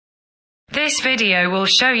This video will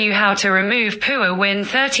show you how to remove PUA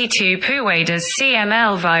Win32 Puwaders.C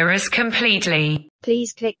ML virus completely.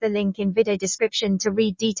 Please click the link in video description to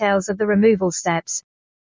read details of the removal steps.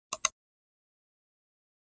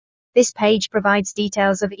 This page provides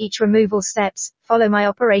details of each removal steps. Follow my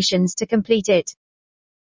operations to complete it.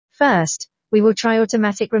 First, we will try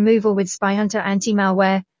automatic removal with SpyHunter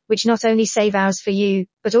anti-malware, which not only save hours for you,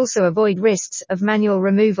 but also avoid risks of manual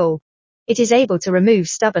removal. It is able to remove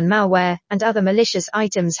stubborn malware and other malicious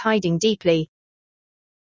items hiding deeply.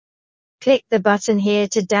 Click the button here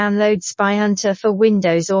to download SpyHunter for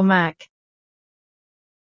Windows or Mac.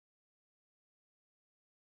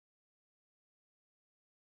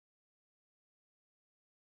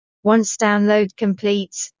 Once download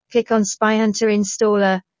completes, click on SpyHunter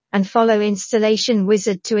Installer, and follow Installation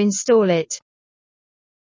Wizard to install it.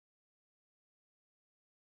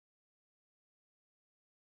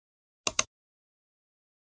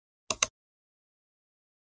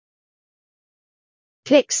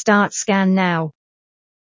 Click Start Scan now.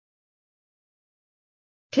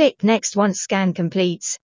 Click Next once scan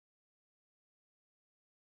completes.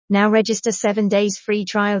 Now register 7 days free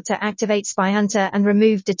trial to activate SpyHunter and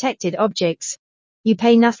remove detected objects. You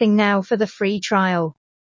pay nothing now for the free trial.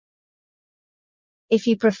 If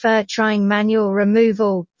you prefer trying manual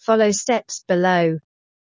removal, follow steps below.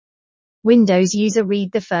 Windows user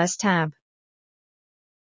read the first tab.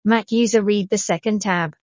 Mac user read the second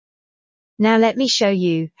tab. Now let me show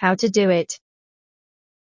you how to do it.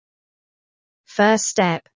 First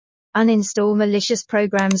step. Uninstall malicious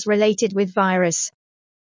programs related with virus.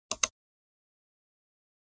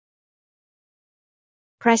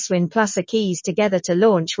 Press Win plus A keys together to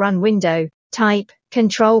launch Run window. Type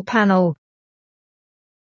Control Panel.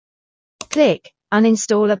 Click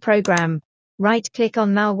Uninstall a program. Right-click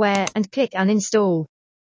on malware and click Uninstall.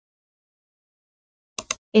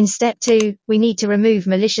 In step 2, we need to remove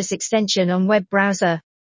malicious extension on web browser.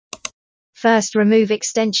 First, remove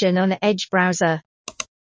extension on Edge browser.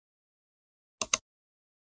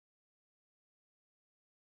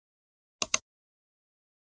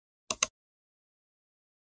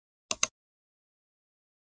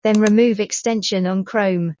 Then remove extension on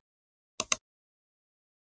Chrome.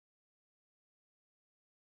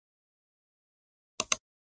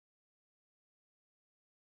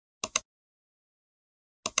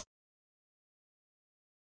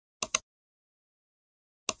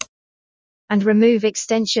 And remove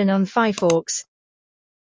extension on Firefox.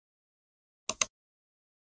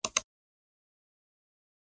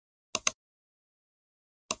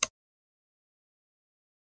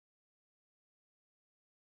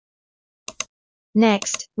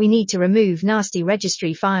 Next, we need to remove nasty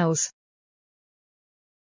registry files.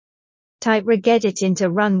 Type regedit into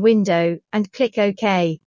Run window, and click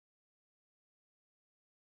OK.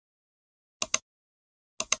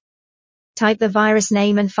 Type the virus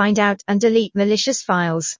name and find out and delete malicious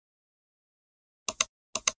files.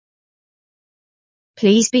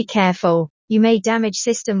 Please be careful. You may damage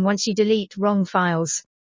system once you delete wrong files.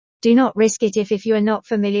 Do not risk it if you are not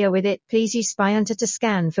familiar with it. Please use SpyHunter to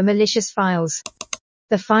scan for malicious files.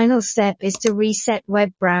 The final step is to reset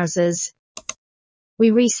web browsers. We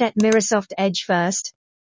reset Microsoft Edge first.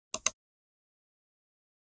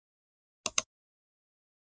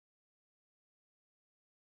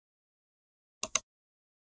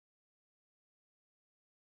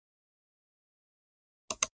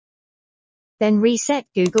 Then reset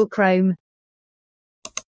Google Chrome.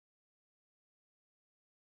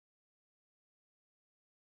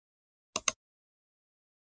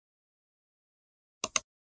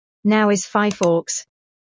 Now is Firefox.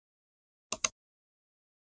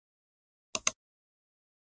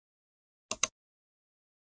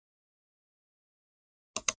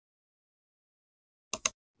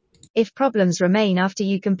 If problems remain after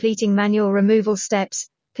you completing manual removal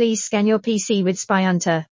steps, please scan your PC with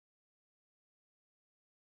SpyHunter.